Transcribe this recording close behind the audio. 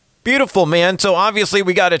Beautiful, man. So obviously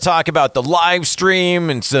we got to talk about the live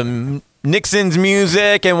stream and some Nixon's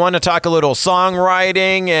music, and want to talk a little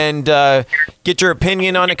songwriting and get your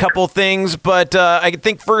opinion on a couple things. But I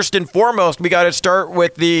think first and foremost, we got to start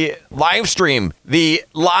with the live stream, the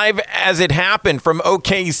live as it happened from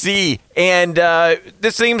OKC. And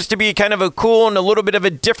this seems to be kind of a cool and a little bit of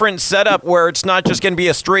a different setup where it's not just going to be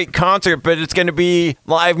a straight concert, but it's going to be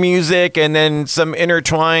live music and then some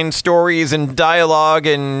intertwined stories and dialogue.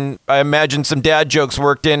 And I imagine some dad jokes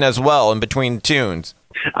worked in as well in between tunes.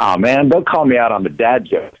 Oh man, don't call me out on the dad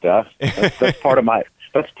joke stuff. That's part of my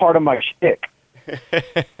shtick.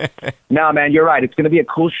 No, man, you're right. It's going to be a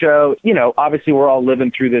cool show. You know, obviously we're all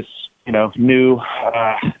living through this, new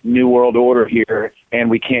world order here,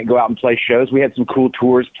 and we can't go out and play shows. We had some cool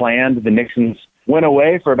tours planned. The Nixons went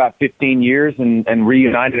away for about 15 years and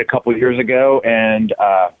reunited a couple of years ago, and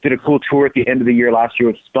did a cool tour at the end of the year last year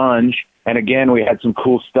with Sponge. And again, we had some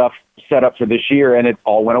cool stuff set up for this year, and it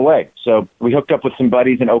all went away. So we hooked up with some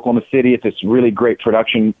buddies in Oklahoma City at this really great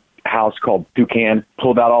production house called Toucan,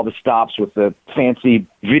 pulled out all the stops with the fancy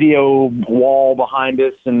video wall behind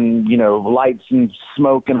us and, lights and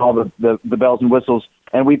smoke and all the bells and whistles.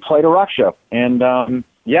 And we played a rock show. And,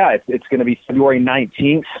 it's going to be February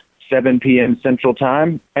 19th. 7 p.m. Central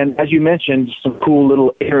Time. And as you mentioned, some cool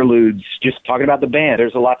little interludes just talking about the band.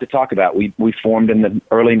 There's a lot to talk about. We formed in the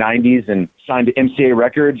early 90s and signed to MCA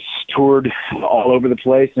Records, toured all over the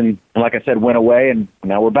place, and like I said, went away, and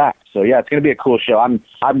now we're back. So yeah, it's going to be a cool show. I'm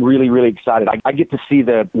really, really excited. I get to see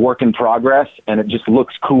the work in progress, and it just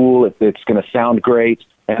looks cool. It's going to sound great.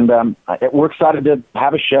 And we're excited to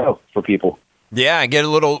have a show for people. Yeah, get a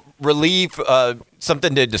little relief,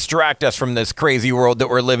 something to distract us from this crazy world that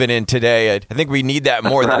we're living in today. I think we need that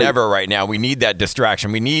more than ever right now. We need that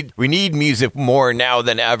distraction. We need music more now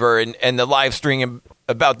than ever, and the live stream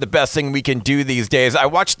about the best thing we can do these days. I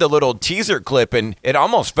watched the little teaser clip, and it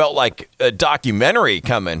almost felt like a documentary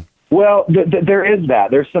coming. Well, there is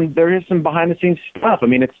that. There is some behind the scenes stuff. I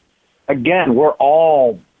mean, we're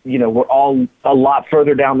all a lot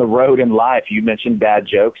further down the road in life. You mentioned dad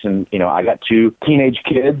jokes, and, I got 2 teenage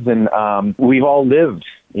kids, and we've all lived,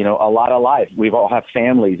 a lot of life. We've all have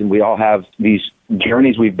families, and we all have these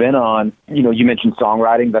journeys we've been on. You mentioned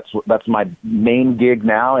songwriting. That's my main gig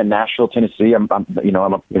now in Nashville, Tennessee. I'm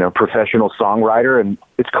a professional songwriter, and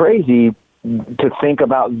it's crazy to think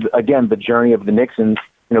about, again, the journey of the Nixons,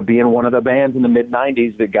 being one of the bands in the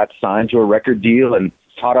mid-90s that got signed to a record deal and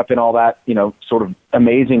caught up in all that, sort of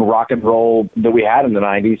amazing rock and roll that we had in the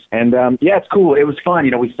 90s. And, it's cool. It was fun.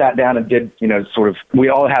 We sat down and did, we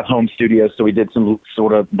all have home studios, so we did some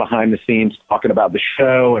sort of behind the scenes talking about the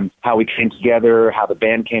show and how we came together, how the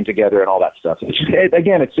band came together, and all that stuff. It's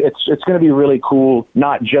going to be really cool,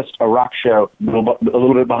 not just a rock show, but a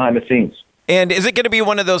little bit behind the scenes. And is it going to be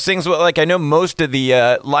one of those things where, like, I know most of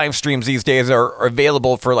the live streams these days are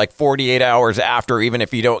available for like 48 hours after, even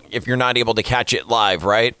if you're not able to catch it live,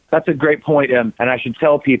 right? That's a great point. And I should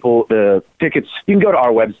tell people the tickets, you can go to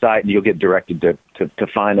our website and you'll get directed to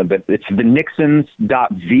find them. But it's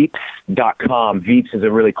thenixons.veeps.com. Veeps is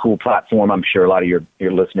a really cool platform. I'm sure a lot of your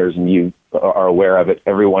listeners and you are aware of it.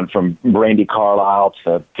 Everyone from Brandi Carlile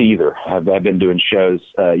to Seether have been doing shows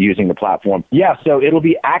using the platform. Yeah, so it'll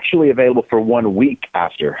be actually available for 1 week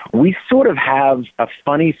after. We sort of have a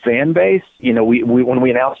funny fan base. We when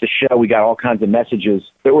we announced the show, we got all kinds of messages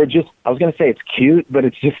that were just, I was going to say it's cute, but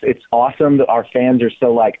it's awesome that our fans are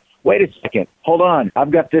so like, wait a second, hold on,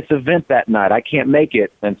 I've got this event that night, I can't make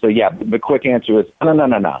it. And so, yeah, the quick answer is,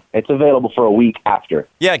 no. It's available for a week after.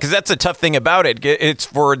 Yeah, because that's a tough thing about it. It's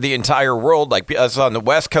for the entire world. Like us on the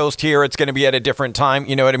West Coast here, it's going to be at a different time.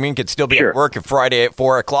 You know what I mean? Could still be at work at Friday at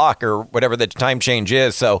 4 o'clock or whatever the time change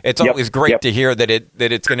is. So it's always great to hear that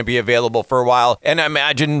it's going to be available for a while. And I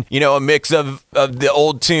imagine, a mix of the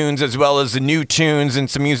old tunes as well as the new tunes and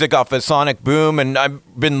some music off of Sonic Boom. And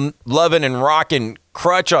I've been loving and rocking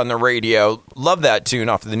Crutch on the radio. Love that tune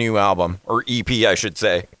off of the new album, or EP, I should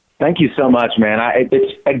say. Thank you so much, man.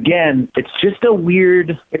 It's just a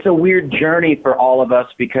weird journey for all of us,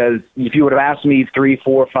 because if you would have asked me 3,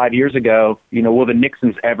 4, 5 years ago, will the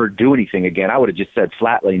Nixons ever do anything again? I would have just said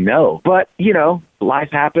flatly no. But, life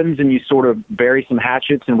happens and you sort of bury some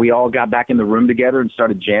hatchets, and we all got back in the room together and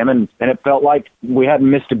started jamming, and it felt like we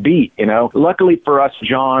hadn't missed a beat, Luckily for us,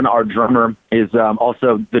 John, our drummer, is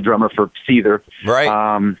also the drummer for Seether.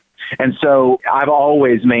 Right. And so I've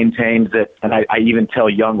always maintained that, and I even tell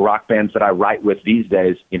young rock bands that I write with these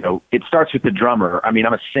days, you know, it starts with the drummer. I mean,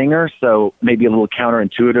 I'm a singer, so maybe a little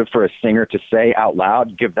counterintuitive for a singer to say out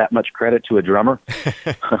loud, give that much credit to a drummer.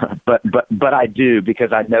 but I do,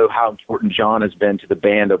 because I know how important John has been to the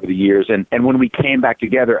band over the years. And when we came back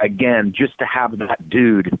together again, just to have that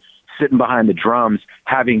dude sitting behind the drums,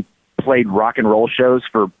 having played rock and roll shows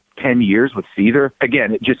for 10 years with Seether,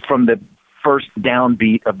 again, just from the first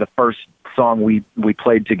downbeat of the first song we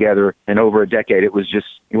played together in over a decade, it was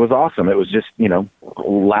awesome. It was just, you know,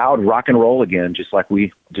 loud rock and roll again, just like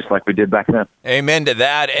we did back then. Amen to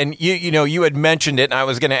that. And you had mentioned it, and I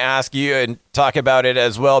was going to ask you and talk about it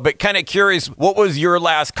as well, but kind of curious, what was your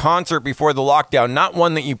last concert before the lockdown? Not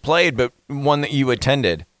one that you played, but one that you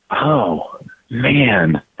attended. Oh,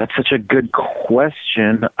 man, that's such a good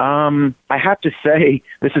question. I have to say,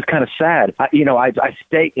 this is kind of sad. I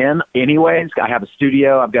stay in anyways. I have a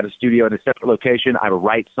studio. I've got a studio in a separate location. I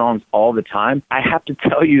write songs all the time. I have to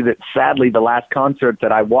tell you that, sadly, the last concert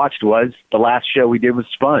that I watched was the last show we did with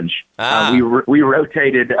Sponge. We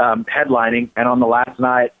rotated headlining, and on the last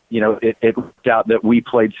night, you know, it worked out that we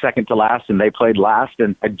played second to last and they played last,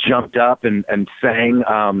 and I jumped up and sang,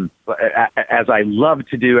 as I love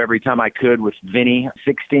to do every time I could, with Vinny,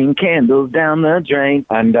 16 candles down the drain.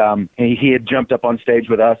 And he had jumped up on stage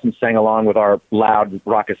with us and sang along with our loud,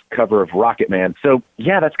 raucous cover of Rocket Man. So,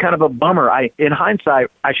 yeah, that's kind of a bummer. In hindsight,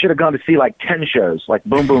 I should have gone to see like 10 shows, like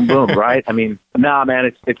boom, boom, boom, right? I mean, nah,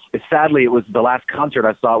 man, it's sadly, it was the last concert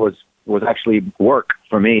I saw was actually work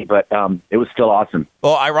for me, but it was still awesome.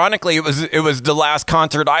 Well, ironically, it was the last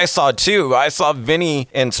concert I saw too. I saw Vinny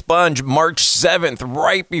and Sponge March 7th,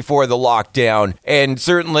 right before the lockdown, and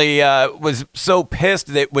certainly was so pissed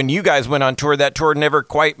that when you guys went on tour, that tour never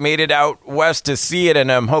quite made it out west to see it,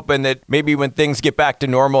 and I'm hoping that maybe when things get back to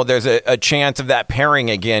normal, there's a chance of that pairing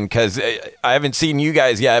again, because I haven't seen you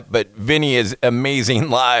guys yet, but Vinny is amazing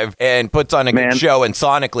live and puts on a good show, and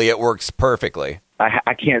sonically it works perfectly.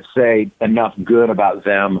 I can't say enough good about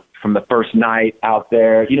them from the first night out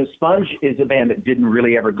there. You know, Sponge is a band that didn't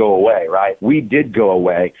really ever go away, right? We did go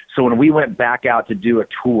away. So when we went back out to do a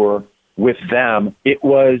tour with them, it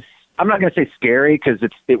was, I'm not going to say scary, because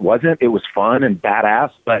it wasn't. It was fun and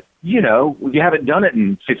badass, but, you know, you haven't done it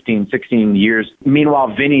in 15, 16 years.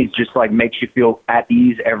 Meanwhile, Vinny's just like makes you feel at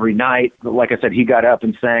ease every night. Like I said, he got up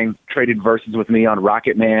and sang, traded verses with me on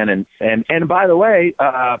Rocket Man. And by the way,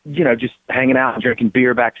 you know, just hanging out and drinking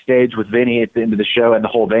beer backstage with Vinny at the end of the show and the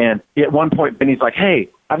whole band. At one point, Vinny's like, hey,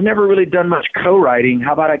 I've never really done much co-writing.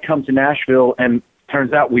 How about I come to Nashville? And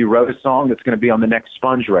turns out we wrote a song that's going to be on the next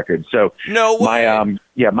Sponge record. So no way.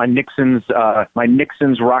 My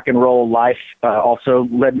Nixon's rock and roll life also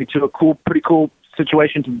led me to a pretty cool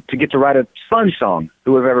situation to get to write a Sponge song.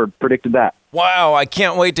 Who would have ever predicted that? Wow, I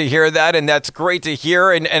can't wait to hear that, and that's great to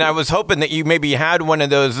hear. And I was hoping that you maybe had one of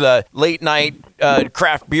those late night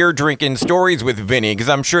craft beer drinking stories with Vinny, because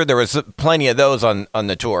I'm sure there was plenty of those on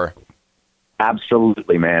the tour.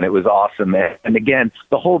 Absolutely, man. It was awesome, man. And again,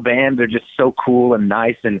 the whole band, they're just so cool and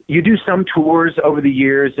nice. And you do some tours over the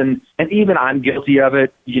years, and even I'm guilty of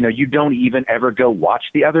it. You know, you don't even ever go watch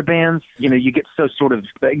the other bands. You know, you get so sort of,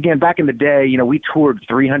 again, back in the day, you know, we toured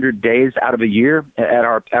 300 days out of a year at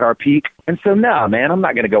our peak. And so, no, man, I'm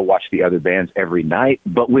not going to go watch the other bands every night.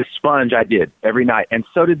 But with Sponge, I did every night. And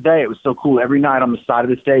so did they. It was so cool. Every night on the side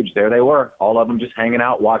of the stage, there they were, all of them just hanging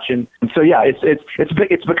out, watching. And so, yeah,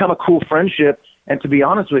 it's become a cool friendship. And to be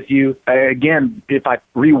honest with you, again, if I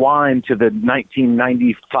rewind to the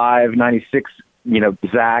 1995, 96, you know,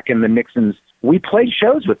 Zach and the Nixons, we played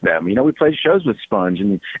shows with them. You know, we played shows with Sponge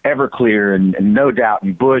and Everclear and No Doubt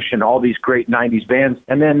and Bush and all these great 90s bands.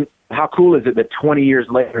 And then how cool is it that 20 years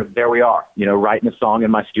later, there we are, you know, writing a song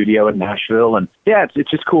in my studio in Nashville. And yeah, it's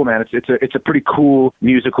just cool, man. It's a pretty cool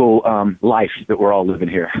musical life that we're all living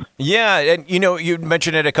here. Yeah. And, you know, you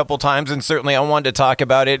mentioned it a couple times, and certainly I wanted to talk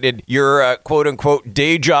about it. Your quote unquote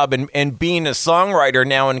day job and being a songwriter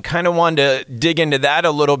now, and kind of wanted to dig into that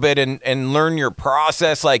a little bit and learn your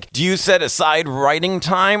process. Like, do you set aside writing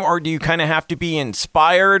time, or do you kind of have to be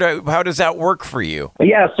inspired? How does that work for you?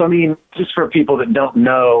 Yeah. So, I mean, just for people that don't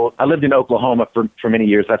know, I lived in Oklahoma for many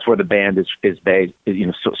years. That's where the band is based, you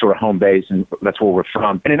know, sort of home base, and that's where we're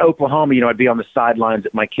from. And in Oklahoma, you know, I'd be on the sidelines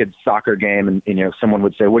at my kid's soccer game, and you know, someone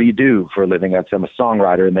would say, "What do you do for a living?" I'd say, "I'm a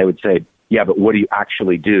songwriter," and they would say, "Yeah, but what do you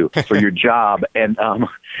actually do for your job?" And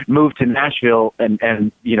moved to Nashville,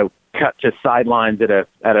 and you know, cut to sidelines at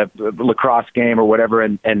a lacrosse game or whatever,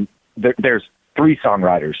 and there's 3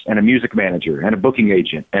 songwriters and a music manager and a booking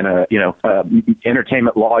agent and a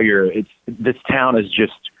entertainment lawyer. This town is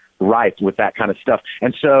just rife with that kind of stuff.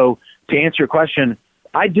 And so, to answer your question,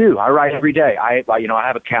 I do. I write every day. I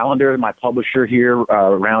have a calendar. My publisher here,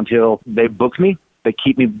 Round Hill, they book me. They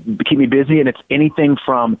keep me busy, and it's anything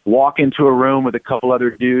from walk into a room with a couple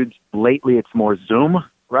other dudes. Lately, it's more Zoom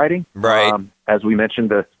writing, right? As we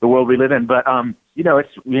mentioned, the world we live in. But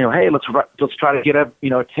hey, let's try to get a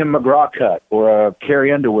Tim McGraw cut or a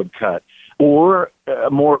Carrie Underwood cut. Or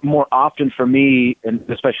more often for me, and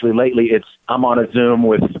especially lately, it's I'm on a Zoom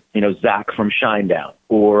with Zach from Shinedown,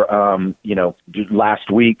 or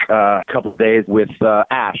last week a couple of days with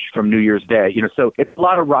Ash from New Year's Day. So it's a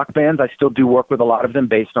lot of rock bands. I still do work with a lot of them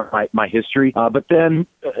based on my history. But then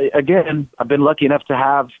again, I've been lucky enough to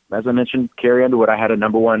have, as I mentioned, Carrie Underwood. I had a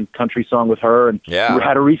number 1 country song with her, and we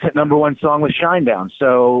had a recent number 1 song with Shinedown.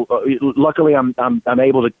 So luckily, I'm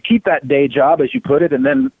able to keep that day job, as you put it, and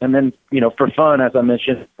then for fun, as I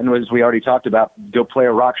mentioned, and as we already talked about, go play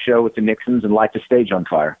a rock show with the Nixons and light the stage on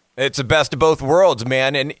fire. It's the best of both worlds,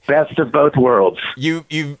 man. And best of both worlds.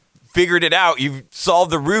 You figured it out. You've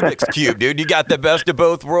solved the Rubik's Cube, dude. You got the best of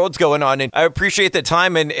both worlds going on. And I appreciate the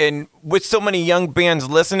time. And with so many young bands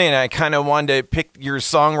listening, I kind of wanted to pick your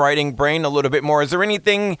songwriting brain a little bit more. Is there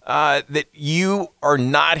anything that you are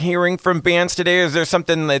not hearing from bands today? Is there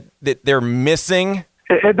something that they're missing?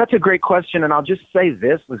 That's a great question, and I'll just say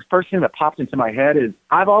this. The first thing that popped into my head is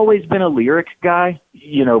I've always been a lyric guy.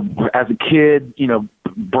 As a kid,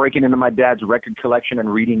 breaking into my dad's record collection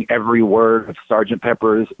and reading every word of Sgt.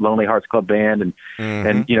 Pepper's Lonely Hearts Club Band, and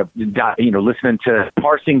listening to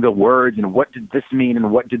parsing the words and what did this mean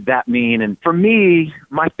and what did that mean. And for me,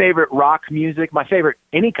 my favorite rock music, my favorite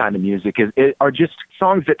any kind of music are just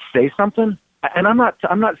songs that say something. And I'm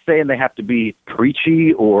not saying they have to be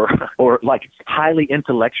preachy or like highly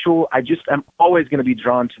intellectual. I'm always going to be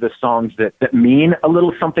drawn to the songs that mean a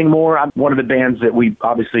little something more. I'm one of the bands that we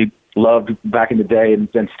obviously loved back in the day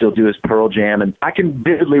and still do is Pearl Jam. And I can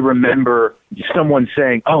vividly remember someone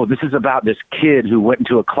saying, oh, this is about this kid who went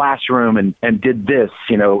into a classroom and did this,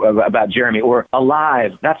 about Jeremy. Or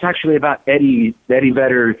Alive, that's actually about Eddie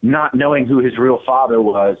Vedder not knowing who his real father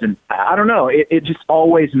was. And I don't know, it just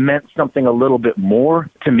always meant something a little bit more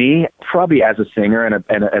to me, probably as a singer and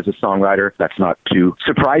as a songwriter. That's not too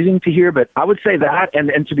surprising to hear, but I would say that.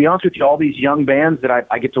 And to be honest with you, all these young bands that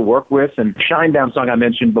I get to work with, and Shinedown song I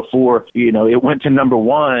mentioned before, it went to number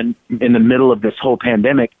 1 in the middle of this whole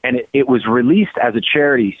pandemic, and it was released as a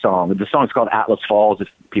charity song. The song's called Atlas Falls, if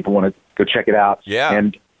people want to go check it out. Yeah.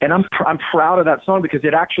 And I'm proud of that song because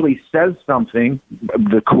it actually says something.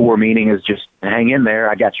 The core meaning is just hang in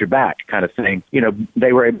there, I got your back kind of thing.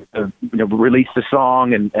 They were able to release the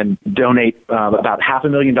song and donate about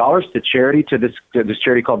 $500,000 to charity, to this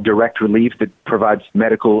charity called Direct Relief that provides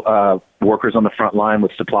medical workers on the front line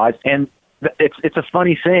with supplies. And it's a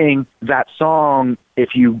funny thing, that song,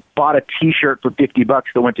 if you bought a T-shirt for $50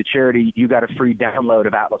 that went to charity, you got a free download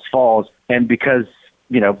of Atlas Falls. And because,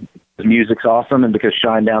 the music's awesome and because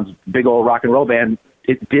Shinedown's big old rock and roll band,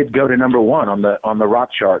 it did go to number 1 on the rock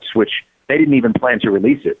charts, which they didn't even plan to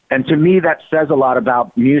release it. And to me, that says a lot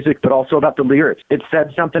about music, but also about the lyrics. It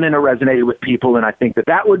said something and it resonated with people, and I think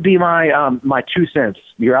that would be my 2 cents.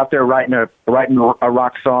 You're out there writing a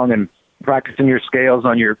rock song and practicing your scales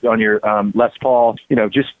on your Les Paul,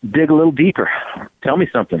 just dig a little deeper. Tell me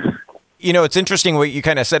something. It's interesting what you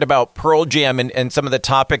kind of said about Pearl Jam and some of the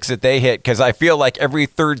topics that they hit, because I feel like every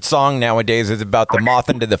third song nowadays is about the moth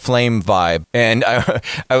into the flame vibe. And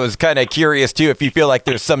I was kind of curious, too, if you feel like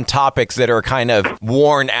there's some topics that are kind of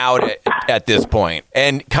worn out at this point.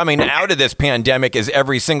 And coming out of this pandemic, is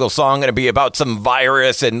every single song going to be about some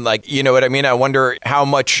virus? And you know what I mean? I wonder how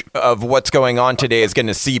much of what's going on today is going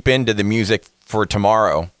to seep into the music for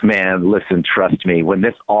tomorrow. Man, listen, trust me, when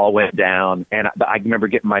this all went down, and I remember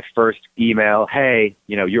getting my first email, hey,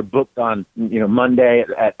 you're booked on, Monday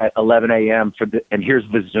at 11 a.m. and here's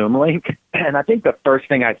the Zoom link. And I think the first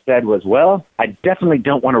thing I said was, well, I definitely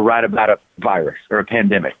don't want to write about a virus or a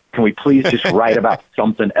pandemic. Can we please just write about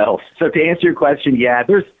something else? So to answer your question, yeah,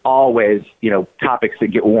 there's always, topics that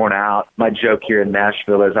get worn out. My joke here in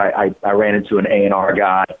Nashville is I ran into an A&R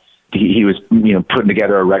guy. He was, putting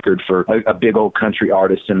together a record for a big old country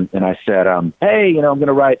artist. And I said, hey, I'm going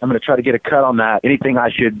to try to get a cut on that. Anything I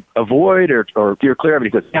should avoid or steer clear of? He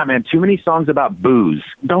goes, yeah, man, too many songs about booze.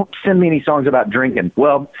 Don't send me any songs about drinking.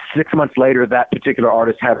 Well, 6 months later, that particular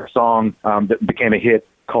artist had a song that became a hit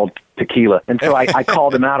called Tequila. And so I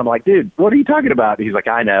called him out. I'm like, dude, what are you talking about? He's like,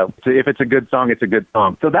 I know. So if it's a good song, it's a good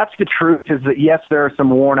song. So that's the truth, is that yes, there are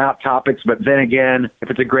some worn out topics, but then again, if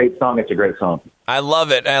it's a great song, it's a great song. I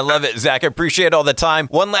love it. Zach. I appreciate all the time.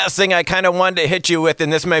 One last thing I kind of wanted to hit you with,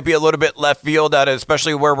 and this might be a little bit left field out of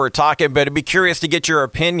especially where we're talking, but I'd be curious to get your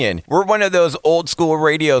opinion. We're one of those old school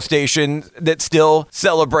radio stations that still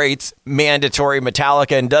celebrates mandatory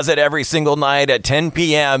Metallica and does it every single night at 10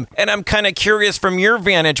 p.m. And I'm kind of curious from your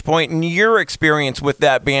vantage point and your experience with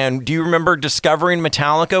that band. Do you remember discovering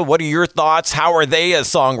Metallica? What are your thoughts? How are they as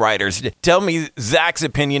songwriters? Tell me Zach's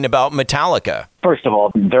opinion about Metallica. First of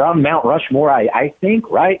all, they're on Mount Rushmore, I think,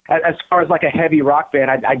 right? As far as like a heavy rock band,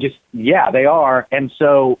 I just, yeah, they are. And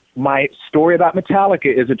so my story about Metallica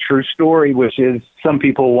is a true story, which is some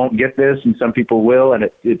people won't get this and some people will. And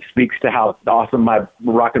it speaks to how awesome my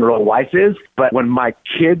rock and roll wife is. But when my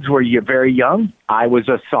kids were very young, I was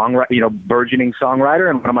a songwriter, burgeoning songwriter.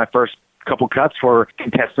 And one of my first couple cuts for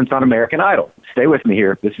contestants on American Idol. Stay with me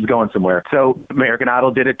here. This is going somewhere. So American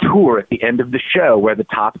Idol did a tour at the end of the show where the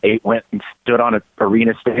top 8 went and stood on an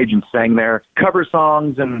arena stage and sang their cover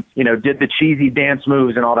songs and, did the cheesy dance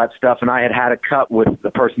moves and all that stuff. And I had a cut with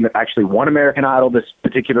the person that actually won American Idol this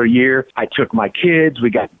particular year. I took my kids.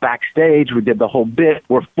 We got backstage. We did the whole bit.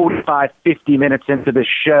 We're 45, 50 minutes into the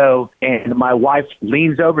show. And my wife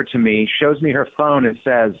leans over to me, shows me her phone and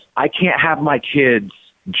says, I can't have my kids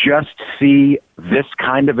just see this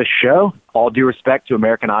kind of a show. All due respect to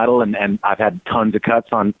American Idol, and I've had tons of cuts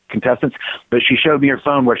on contestants, but she showed me her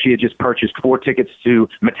phone where she had just purchased 4 tickets to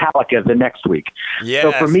Metallica the next week. Yes.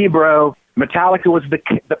 So for me, bro, Metallica was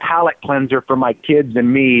the palate cleanser for my kids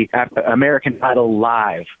and me at American Idol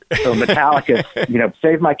Live. So Metallica,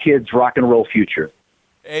 save my kids' rock and roll future.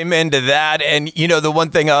 Amen to that. And, the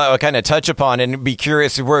one thing I'll kind of touch upon and be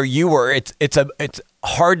curious where you were, it's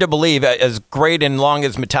hard to believe, as great and long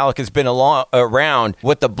as Metallica's been around,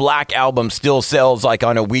 what the Black Album still sells like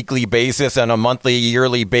on a weekly basis, on a monthly,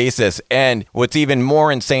 yearly basis. And what's even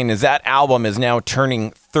more insane is that album is now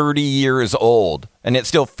turning 30 years old, and it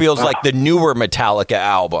still feels like the newer Metallica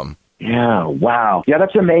album. Yeah, wow. Yeah,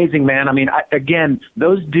 that's amazing, man. I mean, again,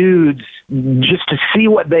 those dudes, just to see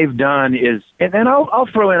what they've done is, and then I'll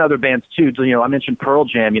throw in other bands too. I mentioned Pearl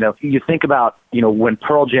Jam. You think about, when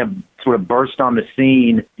Pearl Jam sort of burst on the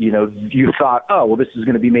scene, you thought, oh, well, this is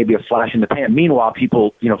going to be maybe a flash in the pan. Meanwhile,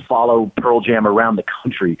 people, follow Pearl Jam around the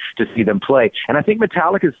country to see them play. And I think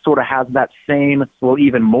Metallica sort of has that same, well,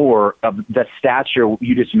 even more of the stature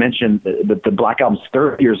you just mentioned. The Black Album's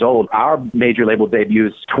 30 years old. Our major label debut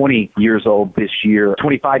is 20 years old this year,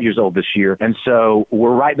 25 years old this year. And so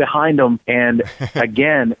we're right behind them. And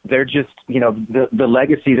again, they're just, the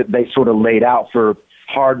legacy that they sort of laid out for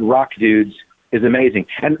hard rock dudes is amazing.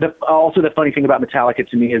 And also the funny thing about Metallica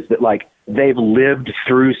to me is that, like, they've lived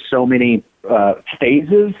through so many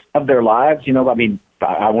phases of their lives.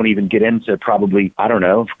 I won't even get into probably, I don't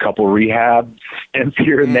know, a couple rehab stints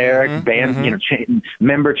here and there, bands,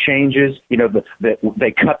 member changes,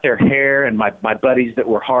 they cut their hair, and my buddies that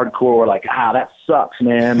were hardcore were like, that sucks,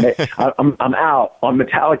 man. I'm out on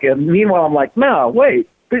Metallica. Meanwhile, I'm like, no, wait.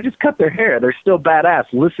 They just cut their hair. They're still badass.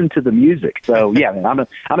 Listen to the music. So yeah, man,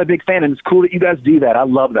 I'm a big fan, and it's cool that you guys do that. I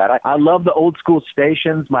love that. I love the old school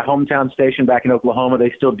stations. My hometown station back in Oklahoma,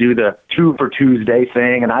 they still do the 2 for Tuesday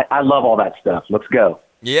thing, and I love all that stuff. Let's go.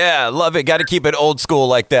 Yeah, love it. Got to keep it old school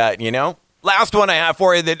like that, Last one I have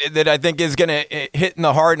for you that I think is going to hit in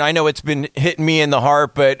the heart, and I know it's been hitting me in the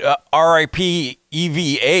heart, but R.I.P.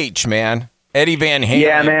 EVH, man. Eddie Van Halen.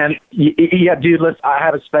 Yeah, man. Yeah, dude, I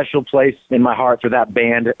have a special place in my heart for that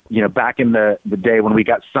band. Back in the day when we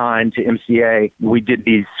got signed to MCA, we did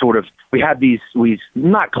these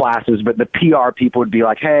not classes, but the PR people would be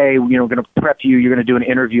like, hey, we're going to prep you. You're going to do an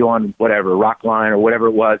interview on whatever, Rockline or whatever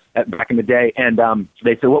it was back in the day. And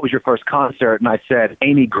they said, what was your first concert? And I said,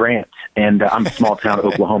 Amy Grant. And I'm a small town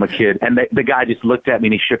Oklahoma kid. And the guy just looked at me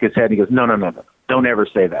and he shook his head and he goes, no. Don't ever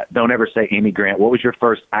say that. Don't ever say Amy Grant. What was your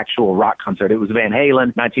first actual rock concert? It was Van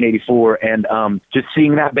Halen, 1984. And just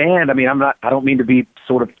seeing that band, I don't mean to be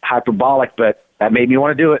sort of hyperbolic, but that made me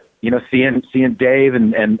want to do it. Seeing Dave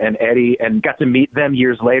and Eddie, and got to meet them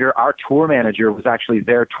years later. Our tour manager was actually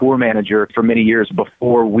their tour manager for many years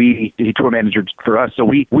before he tour managered for us. So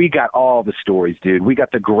we got all the stories, dude. We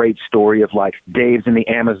got the great story of, like, Dave's in the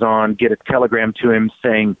Amazon, get a telegram to him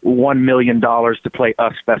saying $1 million to play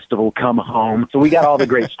Us Festival, come home. So we got all the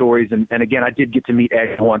great stories. And again, I did get to meet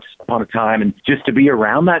Eddie once upon a time, and just to be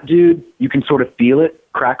around that dude, you can sort of feel it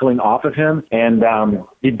crackling off of him. And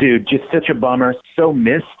dude, just such a bummer. So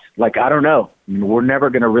missed. Like, I don't know. We're never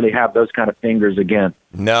going to really have those kind of fingers again.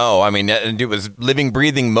 No, it was living,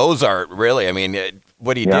 breathing Mozart, really.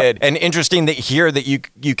 what he did. And interesting to hear that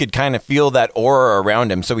you could kind of feel that aura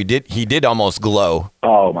around him. So he did almost glow.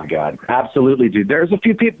 Oh my God, absolutely, dude. There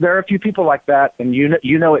are a few people like that, and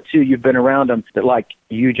you know it too. You've been around them that like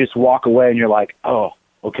you just walk away and you're like, oh,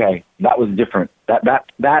 okay, that was different.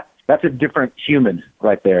 That's a different human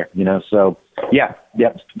right there, you know. So yeah,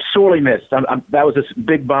 sorely missed. That was a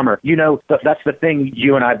big bummer. You know, that's the thing.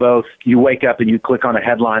 You and I both. You wake up and you click on a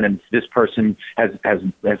headline, and this person has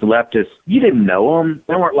left us. You didn't know them.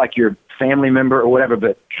 They weren't like your family member or whatever,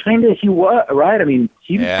 but kind of he was, right? I mean,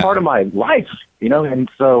 he was part of my life, you know, and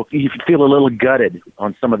so you feel a little gutted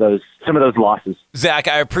on some of those losses. Zach,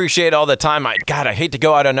 I appreciate all the time. I hate to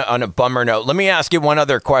go out on a bummer note. Let me ask you one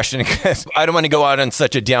other question, because I don't want to go out on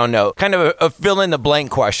such a down note. Kind of a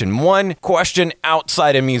fill-in-the-blank question. One question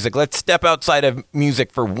outside of music. Let's step outside of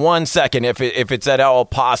music for 1 second, if it's at all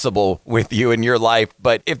possible with you in your life.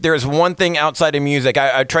 But if there's one thing outside of music,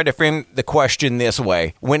 I try to frame the question this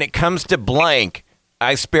way. When it comes to blank,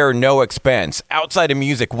 I spare no expense. Outside of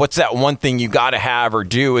music, what's that one thing you got to have or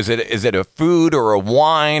do? Is it a food or a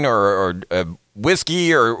wine or a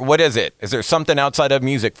whiskey, or what is it? Is there something outside of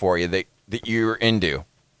music for you that you're into?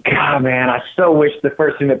 God, man, I so wish the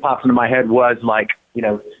first thing that pops into my head was like, you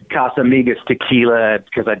know, Casamigos tequila,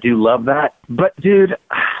 because I do love that. But dude,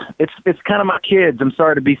 it's kind of my kids. I'm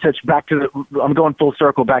sorry to be I'm going full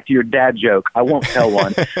circle back to your dad joke. I won't tell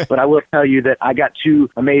one, but I will tell you that I got two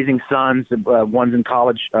amazing sons. One's in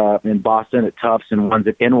college in Boston at Tufts, and one's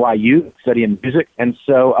at NYU studying music. And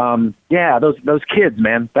so, those kids,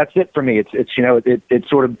 man, that's it for me. It's you know, it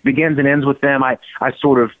sort of begins and ends with them. I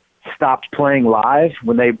sort of stopped playing live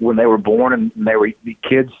when they were born and they were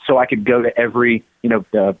kids, so I could go to every, you know,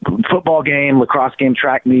 football game, lacrosse game,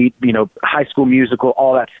 track meet, you know, High School Musical,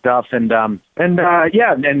 all that stuff. And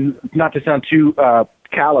not to sound too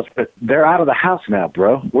callous, but they're out of the house now,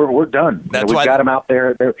 bro. We're done. We've got them out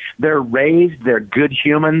there. They're raised. They're good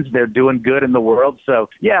humans. They're doing good in the world. So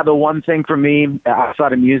yeah, the one thing for me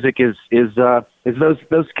outside of music is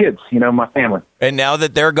those kids, you know, my family. And now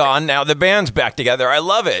that they're gone, now the band's back together. I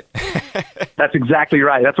love it. That's exactly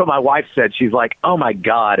right. That's what my wife said. She's like, "Oh my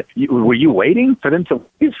God, were you waiting for them to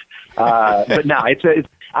leave?" But no,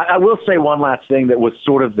 I will say one last thing that was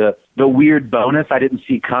sort of the weird bonus I didn't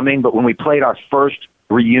see coming. But when we played our first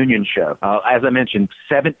reunion show, as I mentioned,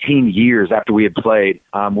 17 years after we had played,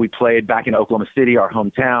 we played back in Oklahoma City, our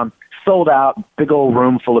hometown. Sold out, big old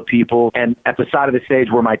room full of people. And at the side of the stage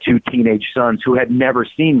were my two teenage sons who had never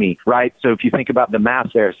seen me, right? So if you think about the math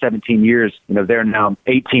there, 17 years, you know, they're now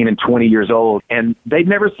 18 and 20 years old, and they'd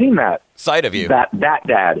never seen that side of you. That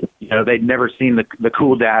dad. You know, they'd never seen the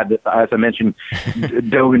cool dad that, as I mentioned,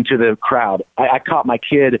 dove into the crowd. I caught my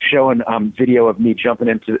kid showing video of me jumping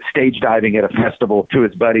into stage diving at a festival to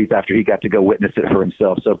his buddies after he got to go witness it for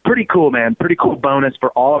himself. So pretty cool, man. Pretty cool bonus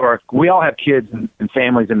for we all have kids and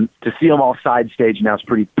families, and to see them all side stage now is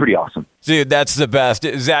pretty awesome. Dude, that's the best.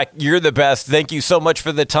 Zach, you're the best. Thank you so much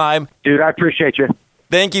for the time. Dude, I appreciate you.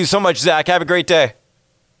 Thank you so much, Zach. Have a great day.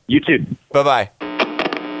 You too. Bye-bye.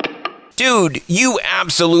 Dude, you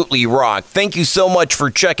absolutely rock. Thank you so much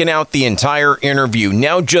for checking out the entire interview.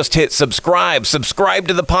 Now just hit subscribe. Subscribe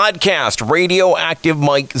to the podcast, Radioactive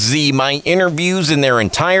Mike Z. My interviews in their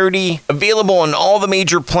entirety, available on all the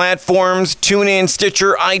major platforms, TuneIn,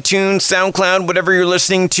 Stitcher, iTunes, SoundCloud, whatever you're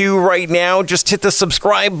listening to right now. Just hit the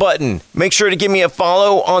subscribe button. Make sure to give me a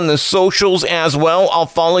follow on the socials as well. I'll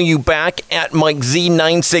follow you back at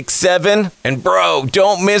MikeZ967. And bro,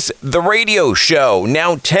 don't miss the radio show.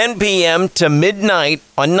 Now 10 p.m. to midnight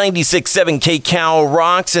on 96.7 KCal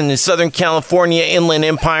Rocks in the Southern California Inland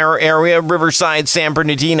Empire area, Riverside, San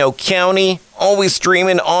Bernardino County. Always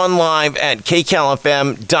streaming on live at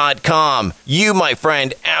kcalfm.com. You, my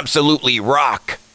friend, absolutely rock.